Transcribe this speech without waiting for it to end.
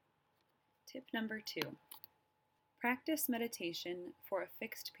Tip number 2. Practice meditation for a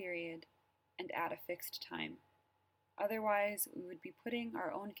fixed period and at a fixed time. Otherwise, we would be putting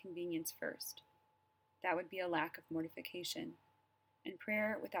our own convenience first. That would be a lack of mortification, and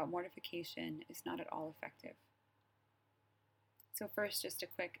prayer without mortification is not at all effective. So first, just a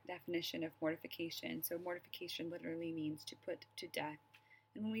quick definition of mortification. So mortification literally means to put to death.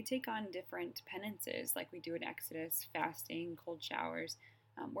 And when we take on different penances, like we do in Exodus, fasting, cold showers,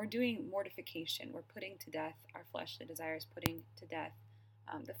 we're doing mortification. We're putting to death our flesh, the desires, putting to death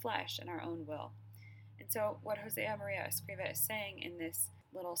the flesh and our own will. And so what José María Escriva is saying in this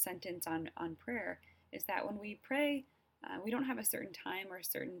little sentence on prayer is that when we pray, we don't have a certain time or a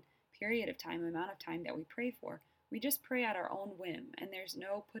certain period of time, amount of time that we pray for. We just pray at our own whim, and there's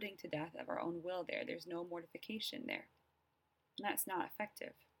no putting to death of our own will there. There's no mortification there. And that's not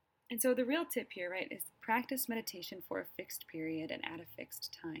effective. And so the real tip here, right, is practice meditation for a fixed period and at a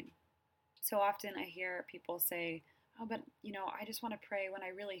fixed time. So often I hear people say, oh, but, I just want to pray when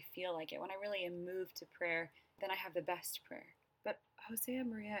I really feel like it. When I really am moved to prayer, then I have the best prayer. But José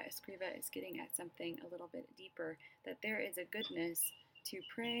María Escriva is getting at something a little bit deeper, that there is a goodness to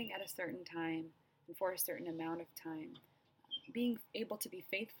praying at a certain time and for a certain amount of time. Being able to be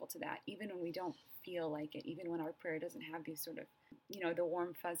faithful to that, even when we don't feel like it, even when our prayer doesn't have these sort of, the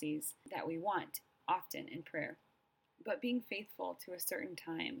warm fuzzies that we want often in prayer. But being faithful to a certain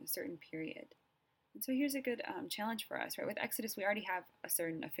time, a certain period. And so here's a good challenge for us, right? With Exodus, we already have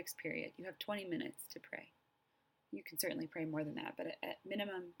a fixed period. You have 20 minutes to pray. You can certainly pray more than that, but at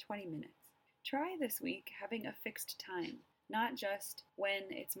minimum 20 minutes. Try this week having a fixed time, not just when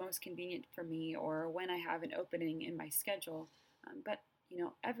it's most convenient for me or when I have an opening in my schedule, but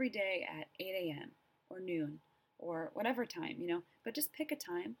every day at 8 a.m. or noon or whatever time, but just pick a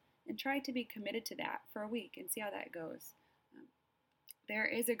time and try to be committed to that for a week and see how that goes. There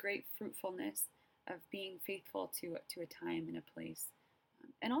is a great fruitfulness of being faithful to a time and a place.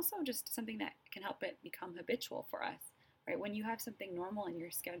 And also just something that can help it become habitual for us, right? When you have something normal in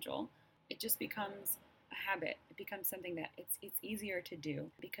your schedule, it just becomes a habit. It becomes something that it's easier to do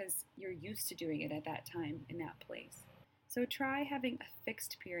because you're used to doing it at that time in that place. So try having a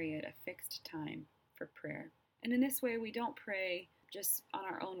fixed period, a fixed time for prayer. And in this way, we don't pray just on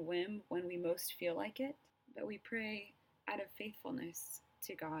our own whim when we most feel like it, but we pray out of faithfulness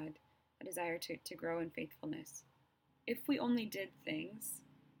to God, a desire to grow in faithfulness. If we only did things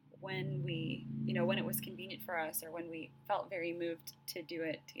when when it was convenient for us or when we felt very moved to do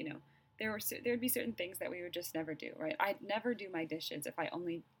it, there would be certain things that we would just never do, right? I'd never do my dishes if I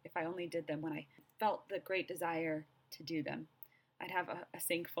only did them when I felt the great desire to do them. I'd have a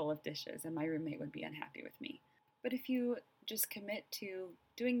sink full of dishes and my roommate would be unhappy with me. But if you just commit to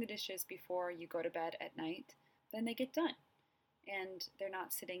doing the dishes before you go to bed at night, then they get done. And they're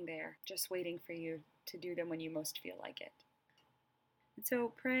not sitting there just waiting for you to do them when you most feel like it. And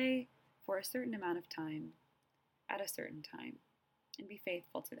so pray for a certain amount of time at a certain time and be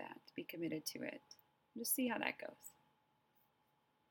faithful to that, be committed to it. Just see how that goes.